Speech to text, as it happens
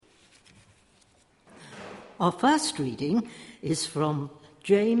Our first reading is from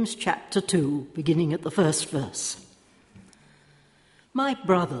James chapter 2, beginning at the first verse. My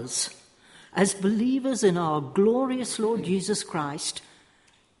brothers, as believers in our glorious Lord Jesus Christ,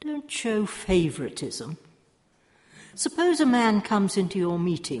 don't show favoritism. Suppose a man comes into your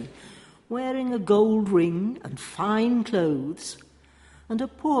meeting wearing a gold ring and fine clothes, and a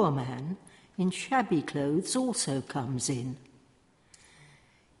poor man in shabby clothes also comes in.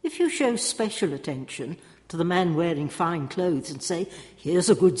 If you show special attention to the man wearing fine clothes and say, "Here's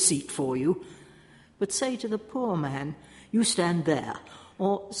a good seat for you," but say to the poor man, "You stand there,"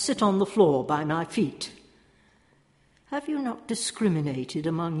 or "Sit on the floor by my feet," have you not discriminated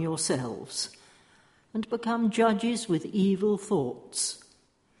among yourselves and become judges with evil thoughts?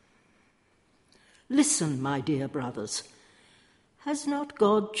 Listen, my dear brothers, has not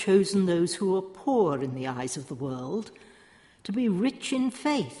God chosen those who are poor in the eyes of the world to be rich in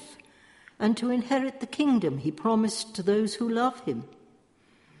faith and to inherit the kingdom he promised to those who love him?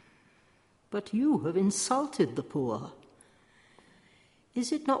 But you have insulted the poor.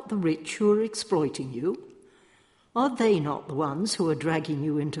 Is it not the rich who are exploiting you? Are they not the ones who are dragging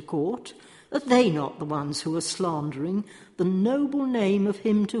you into court? Are they not the ones who are slandering the noble name of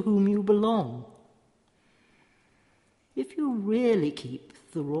him to whom you belong? If you really keep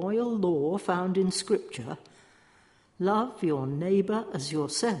the royal law found in Scripture, love your neighbour as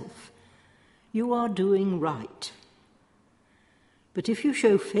yourself, you are doing right. But if you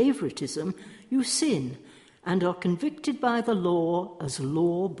show favoritism, you sin and are convicted by the law as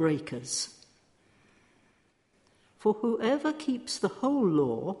lawbreakers. For whoever keeps the whole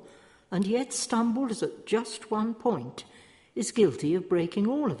law and yet stumbles at just one point is guilty of breaking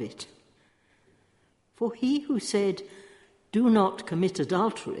all of it. For he who said, "Do not commit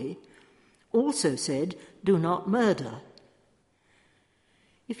adultery," also said, "Do not murder."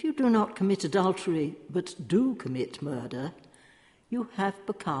 If you do not commit adultery but do commit murder, you have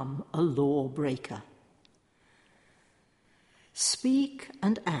become a lawbreaker. Speak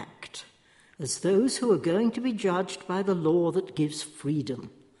and act as those who are going to be judged by the law that gives freedom,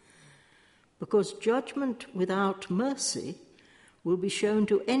 because judgment without mercy will be shown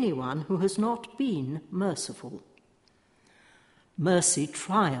to anyone who has not been merciful. Mercy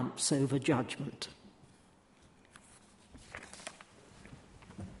triumphs over judgment.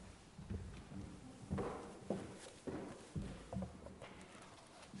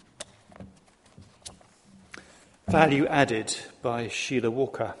 Value Added by Sheila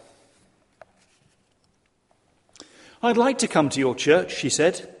Walker. "I'd like to come to your church," she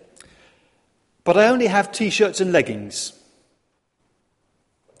said, "but I only have T-shirts and leggings."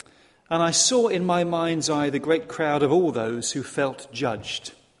 And I saw in my mind's eye the great crowd of all those who felt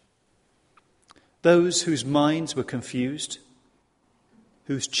judged, those whose minds were confused,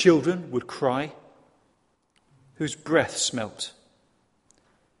 whose children would cry, whose breath smelt,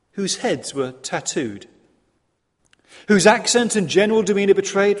 whose heads were tattooed, whose accent and general demeanour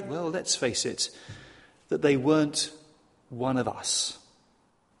betrayed, well, let's face it, that they weren't one of us.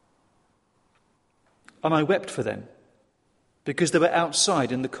 And I wept for them because they were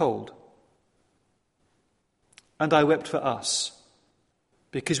outside in the cold. And I wept for us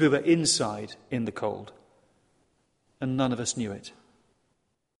because we were inside in the cold, and none of us knew it.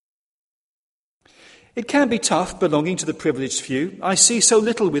 It can be tough belonging to the privileged few. I see so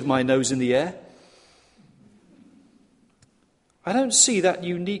little with my nose in the air. I don't see that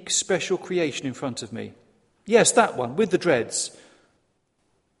unique special creation in front of me. Yes, that one, with the dreads.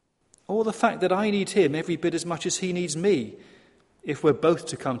 Or the fact that I need him every bit as much as he needs me, if we're both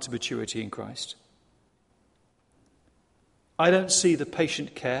to come to maturity in Christ. I don't see the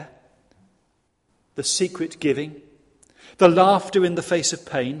patient care, the secret giving, the laughter in the face of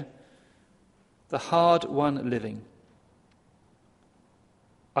pain, the hard-won living.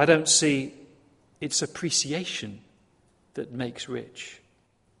 I don't see its appreciation that makes rich.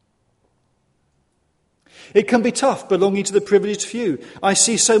 It can be tough belonging to the privileged few. I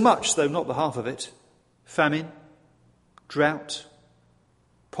see so much, though not the half of it. Famine, drought,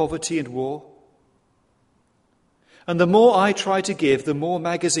 poverty and war. And the more I try to give, the more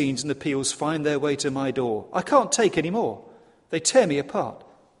magazines and appeals find their way to my door. I can't take any more. They tear me apart.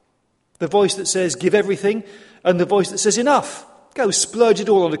 The voice that says, "Give everything," and the voice that says, "Enough, go splurge it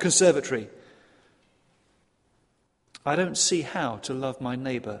all on a conservatory." I don't see how to love my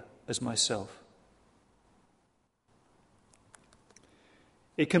neighbour as myself.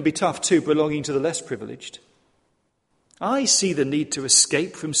 It can be tough too belonging to the less privileged. I see the need to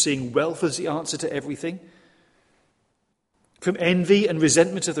escape from seeing wealth as the answer to everything, from envy and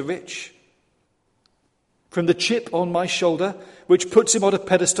resentment of the rich, from the chip on my shoulder which puts him on a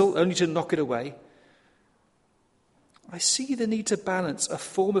pedestal only to knock it away, I see the need to balance a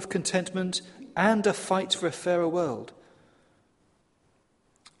form of contentment and a fight for a fairer world.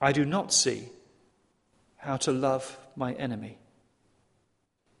 I do not see how to love my enemy.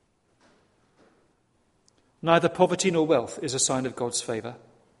 Neither poverty nor wealth is a sign of God's favour.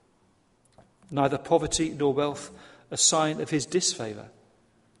 Neither poverty nor wealth a sign of his disfavour.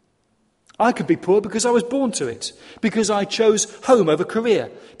 I could be poor because I was born to it, because I chose home over career,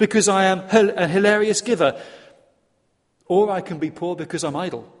 because I am a hilarious giver. Or I can be poor because I'm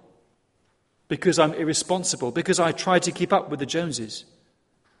idle, because I'm irresponsible, because I try to keep up with the Joneses.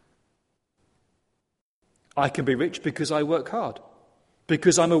 I can be rich because I work hard,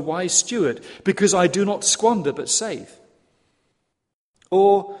 because I'm a wise steward, because I do not squander but save.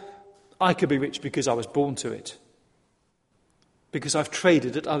 Or I could be rich because I was born to it, because I've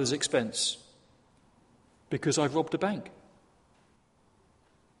traded at others' expense, because I've robbed a bank.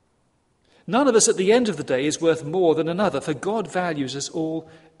 None of us at the end of the day is worth more than another, for God values us all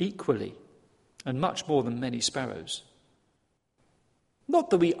equally, and much more than many sparrows. Not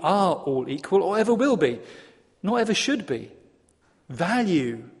that we are all equal or ever will be, nor ever should be.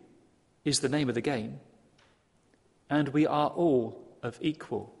 Value is the name of the game, and we are all of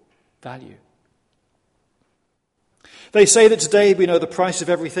equal value. They say that today we know the price of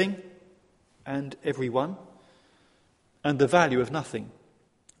everything and everyone, and the value of nothing,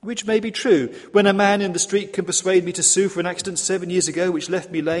 which may be true when a man in the street can persuade me to sue for an accident 7 years ago which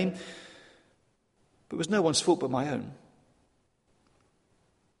left me lame, but was no one's fault but my own.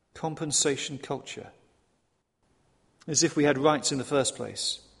 Compensation culture. As if we had rights in the first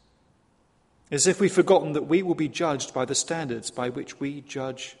place. As if we've forgotten that we will be judged by the standards by which we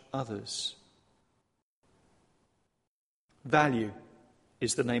judge others. Value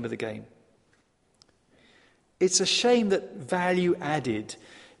is the name of the game. It's a shame that value added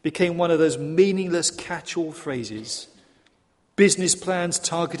became one of those meaningless catch-all phrases. Business plans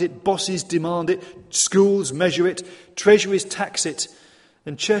target it, bosses demand it, schools measure it, treasuries tax it,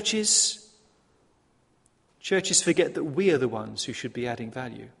 and churches forget that we are the ones who should be adding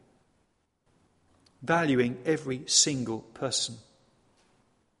value. Valuing every single person.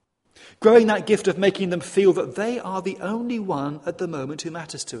 Growing that gift of making them feel that they are the only one at the moment who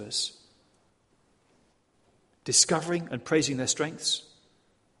matters to us. Discovering and praising their strengths.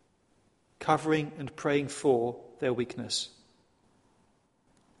 Covering and praying for their weakness.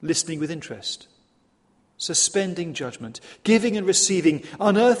 Listening with interest. Suspending judgment. Giving and receiving.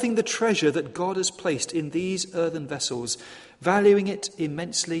 Unearthing the treasure that God has placed in these earthen vessels. Valuing it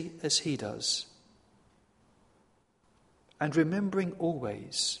immensely as he does. And remembering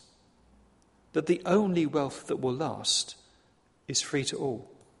always that the only wealth that will last is free to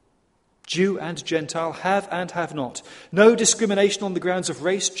all. Jew and Gentile, have and have not. No discrimination on the grounds of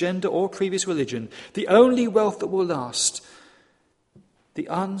race, gender, or previous religion. The only wealth that will last, the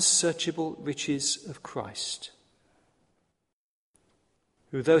unsearchable riches of Christ,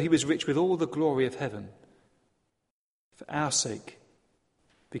 who, though he was rich with all the glory of heaven, for our sake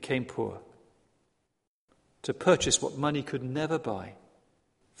became poor, to purchase what money could never buy,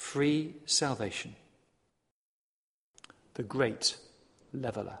 free salvation, the great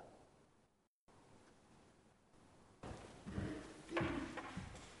leveller.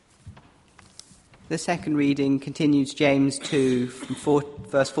 The second reading continues James 2, from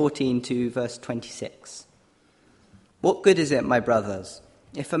verse 14 to verse 26. What good is it, my brothers,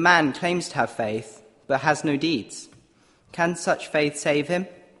 if a man claims to have faith but has no deeds? Can such faith save him?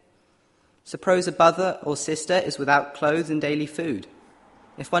 Suppose a brother or sister is without clothes and daily food.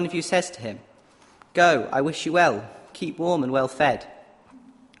 If one of you says to him, "Go, I wish you well, keep warm and well fed,"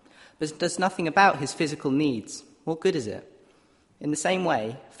 but does nothing about his physical needs, what good is it? In the same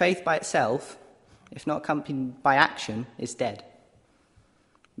way, faith by itself, if not accompanied by action, is dead.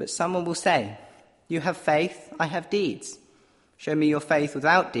 But someone will say, "You have faith, I have deeds. Show me your faith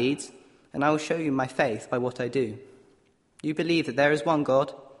without deeds, and I will show you my faith by what I do." You believe that there is one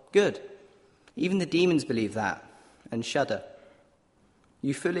God? Good. Even the demons believe that, and shudder.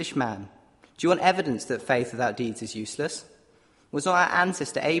 You foolish man, do you want evidence that faith without deeds is useless? Was not our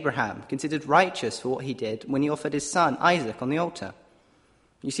ancestor Abraham considered righteous for what he did when he offered his son Isaac on the altar?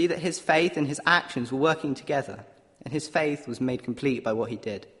 You see that his faith and his actions were working together, and his faith was made complete by what he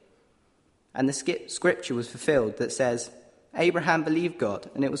did. And the scripture was fulfilled that says, Abraham believed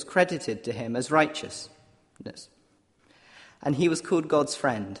God, and it was credited to him as righteousness. And he was called God's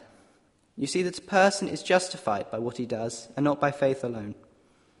friend. You see that a person is justified by what he does, and not by faith alone.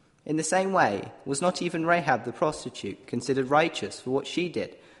 In the same way, was not even Rahab the prostitute considered righteous for what she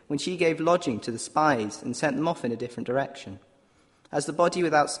did when she gave lodging to the spies and sent them off in a different direction? As the body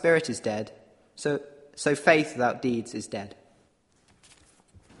without spirit is dead, so So faith without deeds is dead.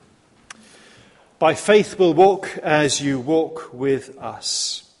 By faith we'll walk as you walk with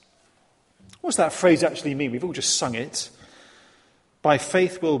us. What does that phrase actually mean? We've all just sung it. By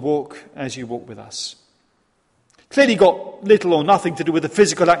faith we'll walk as you walk with us. Clearly got little or nothing to do with the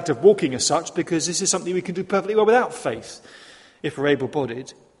physical act of walking as such, because this is something we can do perfectly well without faith, if we're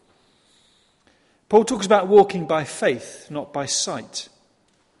able-bodied. Paul talks about walking by faith, not by sight,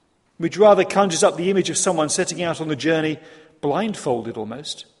 which rather conjures up the image of someone setting out on the journey blindfolded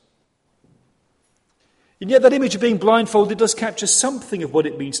almost. And yet that image of being blindfolded does capture something of what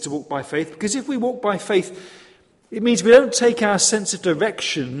it means to walk by faith, because if we walk by faith, it means we don't take our sense of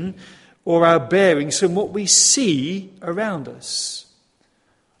direction or our bearings from what we see around us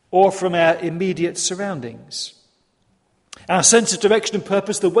or from our immediate surroundings. Our sense of direction and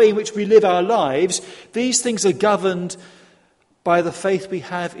purpose, the way in which we live our lives, these things are governed by the faith we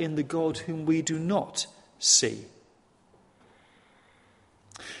have in the God whom we do not see.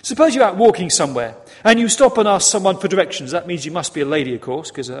 Suppose you're out walking somewhere and you stop and ask someone for directions. That means you must be a lady, of course,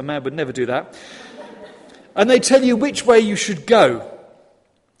 because a man would never do that. And they tell you which way you should go.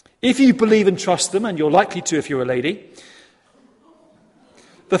 If you believe and trust them, and you're likely to if you're a lady,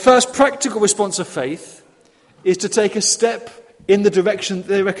 the first practical response of faith is to take a step in the direction that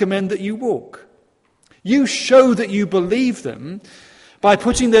they recommend that you walk. You show that you believe them by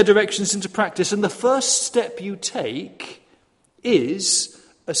putting their directions into practice, and the first step you take is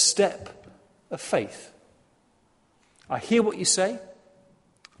a step of faith. I hear what you say.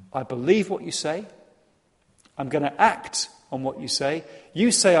 I believe what you say. I'm going to act on what you say.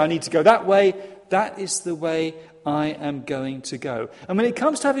 You say I need to go that way. That is the way I am going to go. And when it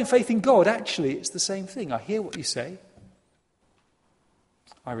comes to having faith in God, actually, it's the same thing. I hear what you say.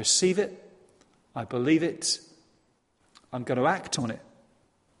 I receive it. I believe it. I'm going to act on it.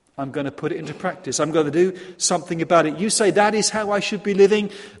 I'm going to put it into practice. I'm going to do something about it. You say that is how I should be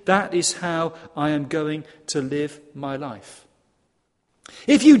living. That is how I am going to live my life.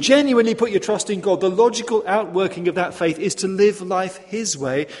 If you genuinely put your trust in God, the logical outworking of that faith is to live life His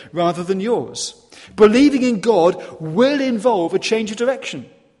way rather than yours. Believing in God will involve a change of direction.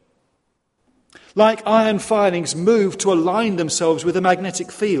 Like iron filings move to align themselves with a magnetic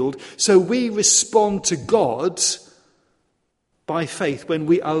field, so we respond to God by faith when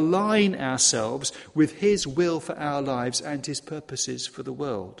we align ourselves with His will for our lives and His purposes for the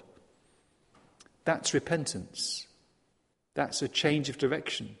world. That's repentance. That's a change of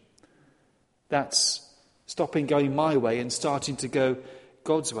direction. That's stopping going my way and starting to go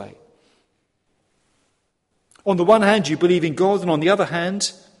God's way. On the one hand, you believe in God, and on the other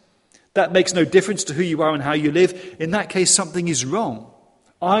hand, that makes no difference to who you are and how you live. In that case, something is wrong,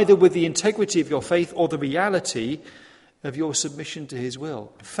 either with the integrity of your faith or the reality of your submission to His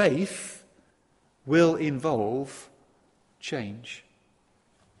will. Faith will involve change.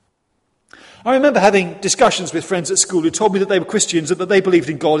 I remember having discussions with friends at school who told me that they were Christians and that they believed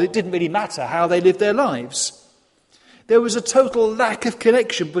in God. It didn't really matter how they lived their lives. There was a total lack of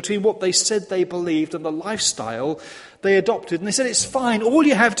connection between what they said they believed and the lifestyle they adopted. And they said, it's fine, all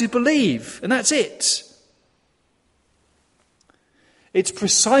you have to believe, and that's it. It's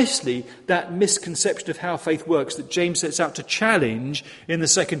precisely that misconception of how faith works that James sets out to challenge in the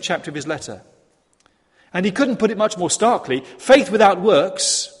second chapter of his letter. And he couldn't put it much more starkly. Faith without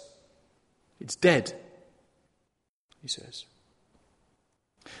works, it's dead, he says.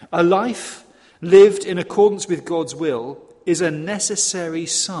 A life lived in accordance with God's will is a necessary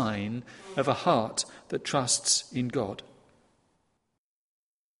sign of a heart that trusts in God.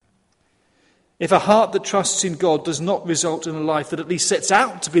 If a heart that trusts in God does not result in a life that at least sets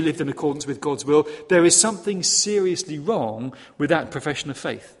out to be lived in accordance with God's will, there is something seriously wrong with that profession of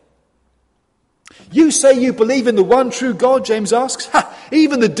faith. You say you believe in the one true God, James asks.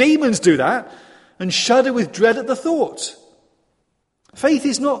 Even the demons do that and shudder with dread at the thought. Faith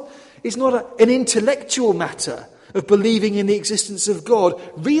is not an intellectual matter of believing in the existence of God.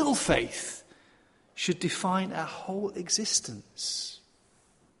 Real faith should define our whole existence,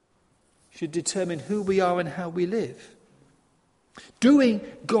 should determine who we are and how we live. Doing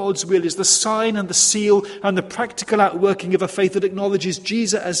God's will is the sign and the seal and the practical outworking of a faith that acknowledges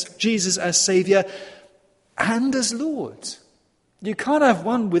Jesus as Saviour and as Lord. You can't have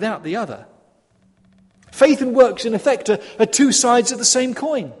one without the other. Faith and works, in effect, are two sides of the same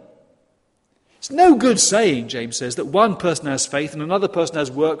coin. It's no good saying, James says, that one person has faith and another person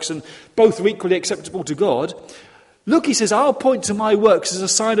has works and both are equally acceptable to God. Look, he says, I'll point to my works as a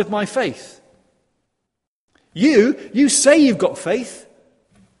sign of my faith. You say you've got faith.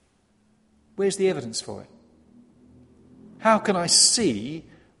 Where's the evidence for it? How can I see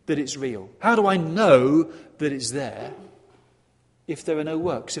that it's real? How do I know that it's there if there are no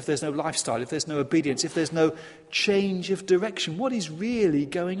works, if there's no lifestyle, if there's no obedience, if there's no change of direction? What is really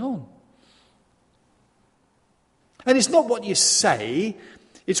going on? And it's not what you say,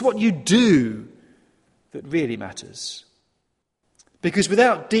 it's what you do that really matters. Because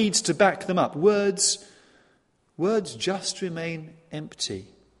without deeds to back them up, words just remain empty.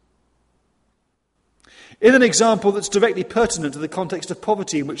 In an example that's directly pertinent to the context of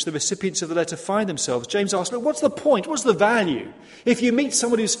poverty in which the recipients of the letter find themselves, James asks, look, what's the point? What's the value? If you meet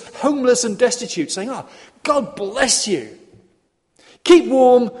someone who's homeless and destitute, saying, God bless you. Keep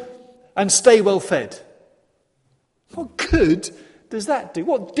warm and stay well fed. What good does that do?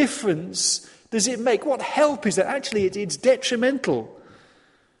 What difference does it make? What help is that? Actually, it's detrimental.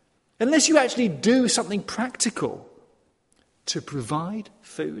 Unless you actually do something practical to provide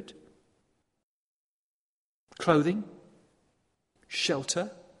food, clothing,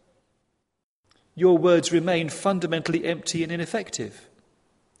 shelter, your words remain fundamentally empty and ineffective.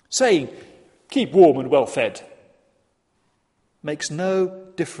 Saying, keep warm and well fed, makes no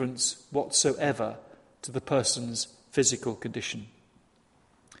difference whatsoever to the person's physical condition.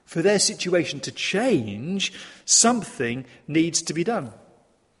 For their situation to change, something needs to be done.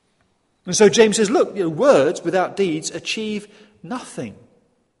 And so James says, look, words without deeds achieve nothing.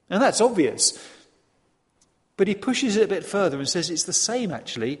 And that's obvious. But he pushes it a bit further and says it's the same,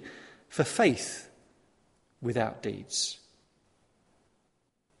 actually, for faith without deeds.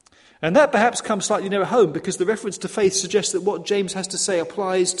 And that perhaps comes slightly nearer home because the reference to faith suggests that what James has to say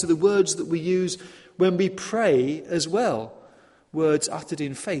applies to the words that we use when we pray as well. Words uttered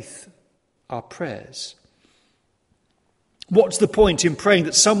in faith are prayers. What's the point in praying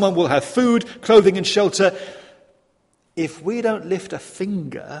that someone will have food, clothing and shelter if we don't lift a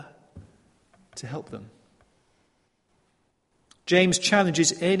finger to help them? James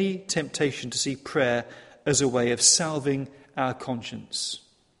challenges any temptation to see prayer as a way of salving our conscience.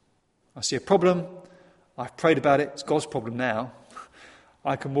 I see a problem, I've prayed about it, it's God's problem now.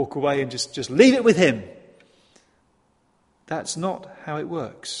 I can walk away and just leave it with him. That's not how it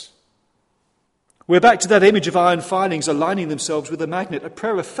works. We're back to that image of iron filings aligning themselves with a magnet. A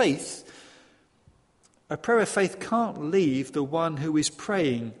prayer of faith can't leave the one who is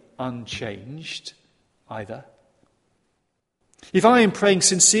praying unchanged either. If I am praying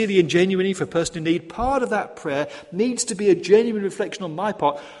sincerely and genuinely for a person in need, part of that prayer needs to be a genuine reflection on my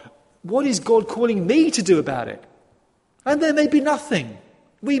part. What is God calling me to do about it? And there may be nothing.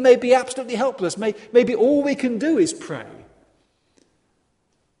 We may be absolutely helpless. Maybe all we can do is pray.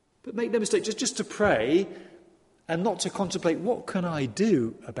 But make no mistake, just to pray and not to contemplate what can I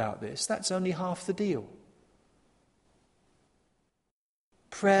do about this, that's only half the deal.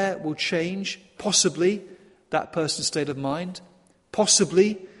 Prayer will change, possibly, that person's state of mind,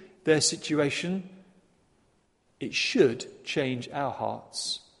 possibly their situation. It should change our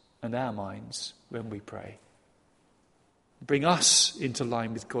hearts and our minds when we pray. Bring us into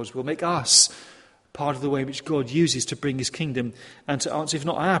line with God's will. Make us part of the way in which God uses to bring his kingdom and to answer, if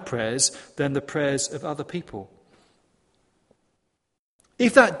not our prayers, then the prayers of other people.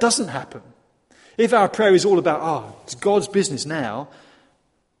 If that doesn't happen, if our prayer is all about, it's God's business now,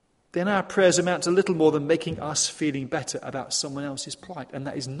 then our prayers amount to little more than making us feeling better about someone else's plight. And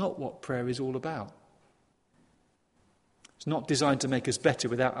that is not what prayer is all about. It's not designed to make us better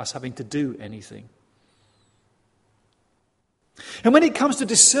without us having to do anything. And when it comes to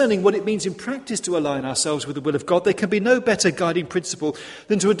discerning what it means in practice to align ourselves with the will of God, there can be no better guiding principle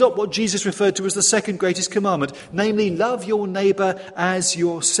than to adopt what Jesus referred to as the second greatest commandment, namely, love your neighbour as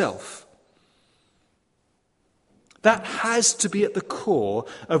yourself. That has to be at the core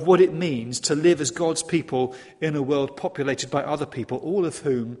of what it means to live as God's people in a world populated by other people, all of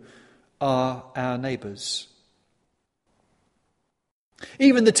whom are our neighbours.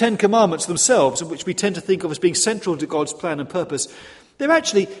 Even the Ten Commandments themselves, which we tend to think of as being central to God's plan and purpose, they're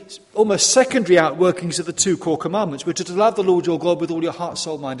actually almost secondary outworkings of the two core commandments, which are to love the Lord your God with all your heart,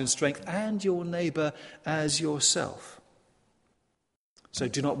 soul, mind and strength, and your neighbour as yourself. So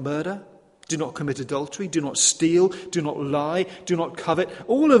do not murder, do not commit adultery, do not steal, do not lie, do not covet.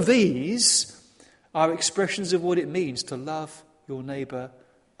 All of these are expressions of what it means to love your neighbour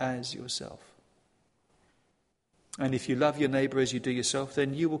as yourself. And if you love your neighbour as you do yourself,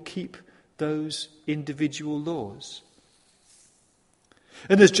 then you will keep those individual laws.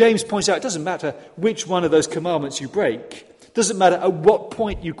 And as James points out, it doesn't matter which one of those commandments you break. It doesn't matter at what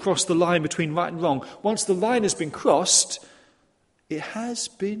point you cross the line between right and wrong. Once the line has been crossed, it has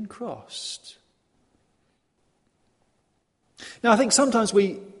been crossed. Now, I think sometimes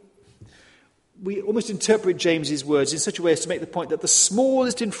we we almost interpret James's words in such a way as to make the point that the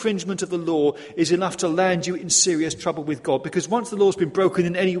smallest infringement of the law is enough to land you in serious trouble with God, because once the law's been broken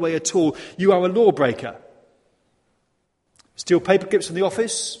in any way at all, you are a lawbreaker. Steal paper clips from the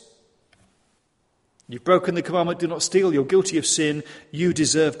office? You've broken the commandment, do not steal, you're guilty of sin, you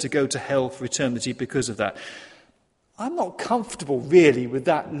deserve to go to hell for eternity because of that. I'm not comfortable really with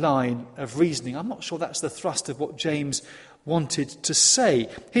that line of reasoning. I'm not sure that's the thrust of what James wanted to say.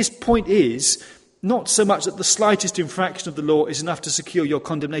 His point is not so much that the slightest infraction of the law is enough to secure your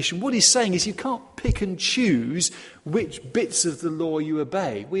condemnation. What he's saying is you can't pick and choose which bits of the law you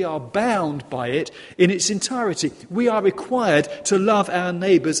obey. We are bound by it in its entirety. We are required to love our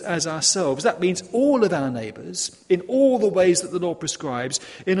neighbours as ourselves. That means all of our neighbours, in all the ways that the law prescribes,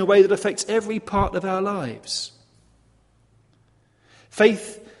 in a way that affects every part of our lives.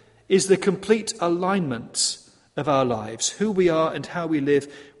 Faith is the complete alignment of our lives, who we are and how we live,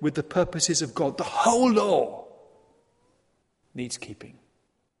 with the purposes of God. The whole law needs keeping.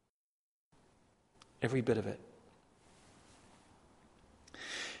 Every bit of it.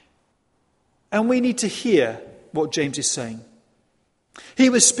 And we need to hear what James is saying. He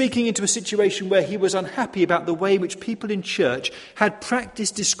was speaking into a situation where he was unhappy about the way in which people in church had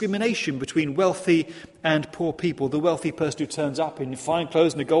practiced discrimination between wealthy and poor people. The wealthy person who turns up in fine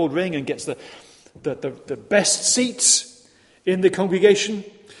clothes and a gold ring and gets the best seats in the congregation,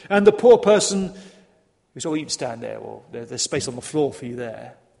 and the poor person who's, oh, you can stand there, or there's space on the floor for you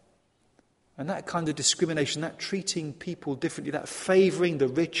there. And that kind of discrimination, that treating people differently, that favouring the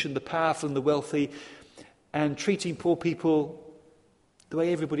rich and the powerful and the wealthy, and treating poor people the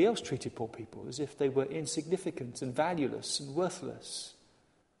way everybody else treated poor people, as if they were insignificant and valueless and worthless,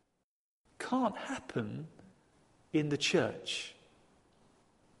 can't happen in the church.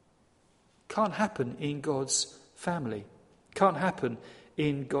 Can't happen in God's family. Can't happen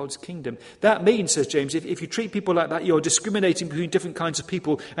in God's kingdom. That means, says James, if you treat people like that, you're discriminating between different kinds of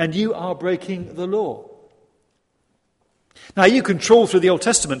people, and you are breaking the law. Now, you can trawl through the Old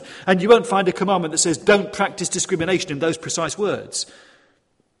Testament, and you won't find a commandment that says, don't practice discrimination in those precise words.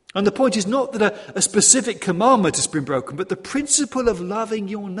 And the point is not that a specific commandment has been broken, but the principle of loving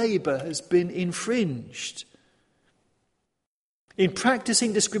your neighbour has been infringed. In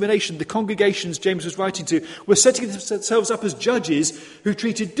practicing discrimination, the congregations James was writing to were setting themselves up as judges who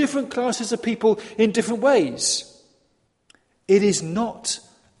treated different classes of people in different ways. It is not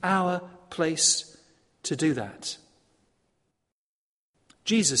our place to do that.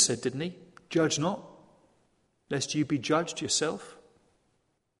 Jesus said, didn't he? Judge not, lest you be judged yourself.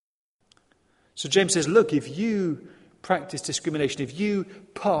 So James says, look, if you practice discrimination, if you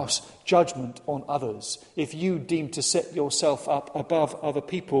pass judgment on others, if you deem to set yourself up above other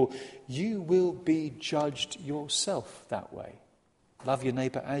people, you will be judged yourself that way. Love your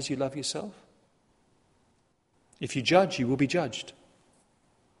neighbour as you love yourself. If you judge, you will be judged.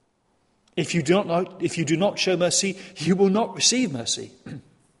 If you do not show mercy, you will not receive mercy.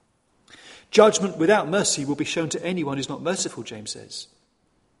 Judgment without mercy will be shown to anyone who's not merciful, James says.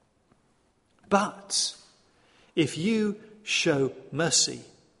 But if you show mercy,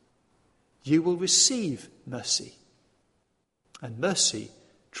 you will receive mercy. And mercy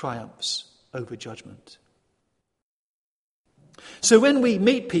triumphs over judgment. So when we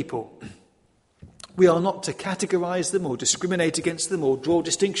meet people, we are not to categorize them or discriminate against them or draw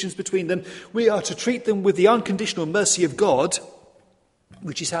distinctions between them. We are to treat them with the unconditional mercy of God,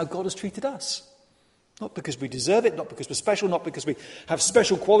 which is how God has treated us. Not because we deserve it, not because we're special, not because we have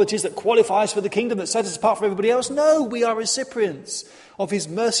special qualities that qualify us for the kingdom, that set us apart from everybody else. No, we are recipients of his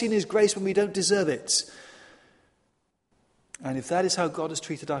mercy and his grace when we don't deserve it. And if that is how God has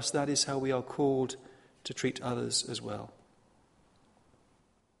treated us, that is how we are called to treat others as well.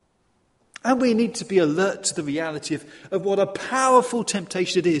 And we need to be alert to the reality of what a powerful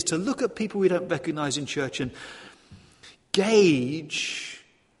temptation it is to look at people we don't recognise in church and gauge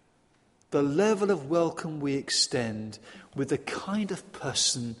the level of welcome we extend with the kind of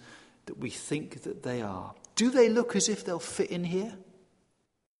person that we think that they are. Do they look as if they'll fit in here?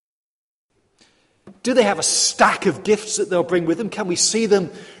 Do they have a stack of gifts that they'll bring with them? Can we see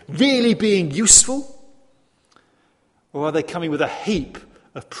them really being useful? Or are they coming with a heap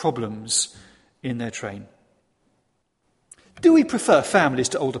of problems in their train? Do we prefer families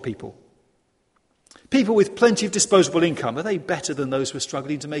to older people? People with plenty of disposable income, are they better than those who are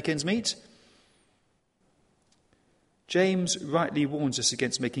struggling to make ends meet? James rightly warns us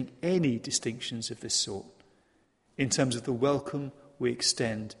against making any distinctions of this sort in terms of the welcome we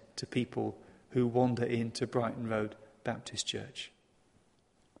extend to people who wander into Brighton Road Baptist Church.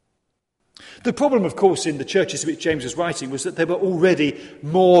 The problem, of course, in the churches to which James was writing was that there were already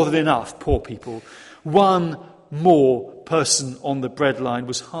more than enough poor people. One more person on the breadline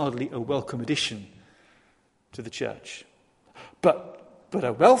was hardly a welcome addition to the church. But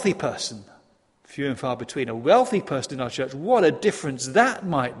a wealthy person, few and far between, a wealthy person in our church, what a difference that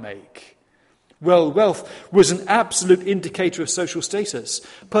might make. Well, wealth was an absolute indicator of social status.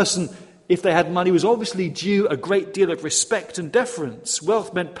 A person, if they had money, was obviously due a great deal of respect and deference.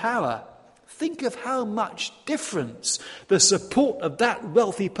 Wealth meant power. Think of how much difference the support of that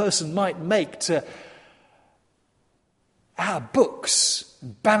wealthy person might make to our books,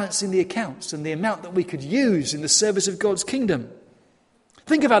 balancing the accounts and the amount that we could use in the service of God's kingdom.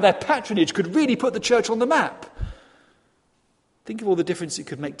 Think of how their patronage could really put the church on the map. Think of all the difference it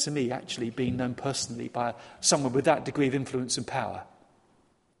could make to me, actually, being known personally by someone with that degree of influence and power.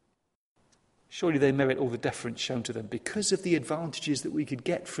 Surely they merit all the deference shown to them because of the advantages that we could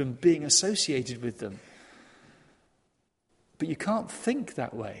get from being associated with them. But you can't think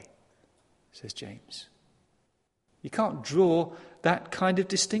that way, says James. You can't draw that kind of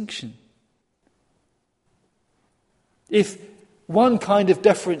distinction. If one kind of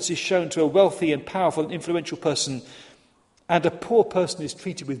deference is shown to a wealthy and powerful and influential person, and a poor person is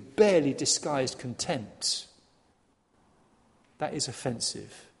treated with barely disguised contempt, that is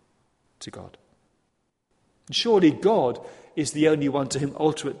offensive to God. And surely God is the only one to whom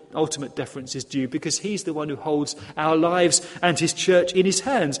ultimate deference is due, because he's the one who holds our lives and his church in his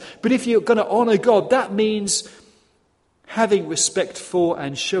hands. But if you're going to honour God, that means having respect for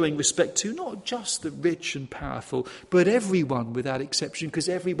and showing respect to not just the rich and powerful, but everyone without exception, because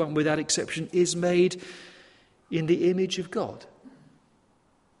everyone without exception is made in the image of God,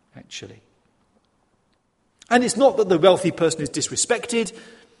 actually. And it's not that the wealthy person is disrespected,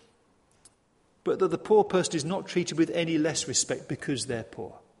 but that the poor person is not treated with any less respect because they're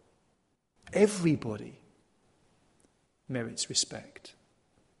poor. Everybody merits respect.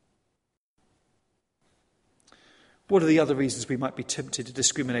 What are the other reasons we might be tempted to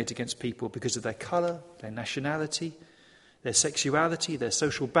discriminate against people? Because of their colour, their nationality, their sexuality, their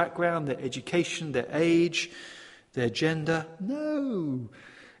social background, their education, their age, their gender? No.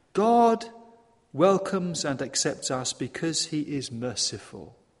 God welcomes and accepts us because he is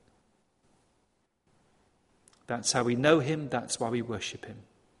merciful. That's how we know him, that's why we worship him.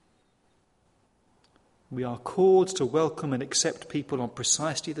 We are called to welcome and accept people on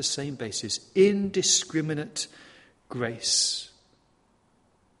precisely the same basis, indiscriminate grace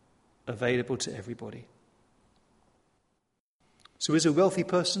available to everybody. So is a wealthy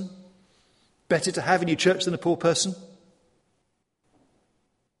person better to have in your church than a poor person?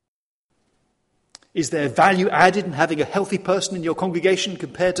 Is there value added in having a healthy person in your congregation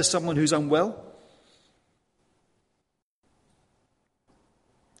compared to someone who's unwell?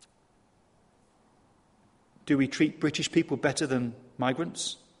 Do we treat British people better than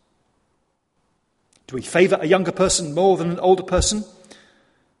migrants? Do we favour a younger person more than an older person?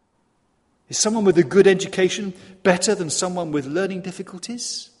 Is someone with a good education better than someone with learning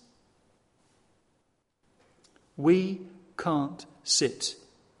difficulties? We can't sit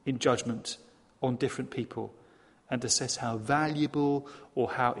in judgment on different people and assess how valuable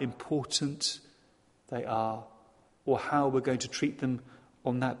or how important they are, or how we're going to treat them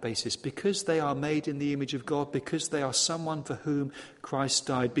on that basis, because they are made in the image of God, because they are someone for whom Christ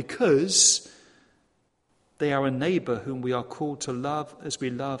died, because they are a neighbour whom we are called to love as we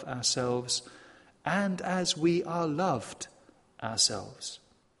love ourselves and as we are loved ourselves.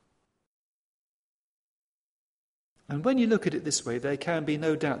 And when you look at it this way, there can be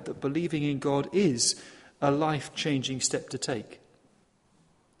no doubt that believing in God is a life-changing step to take,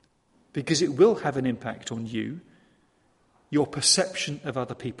 because it will have an impact on you, your perception of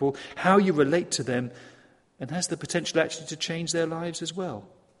other people, how you relate to them, and has the potential actually to change their lives as well.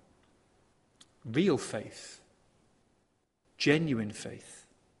 Real faith, genuine faith,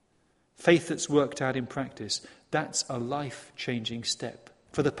 faith that's worked out in practice, that's a life-changing step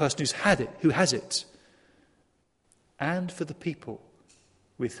for the person who has it, and for the people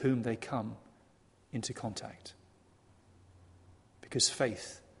with whom they come into contact. Because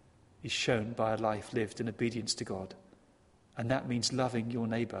faith is shown by a life lived in obedience to God. And that means loving your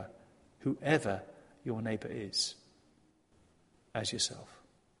neighbour, whoever your neighbour is, as yourself.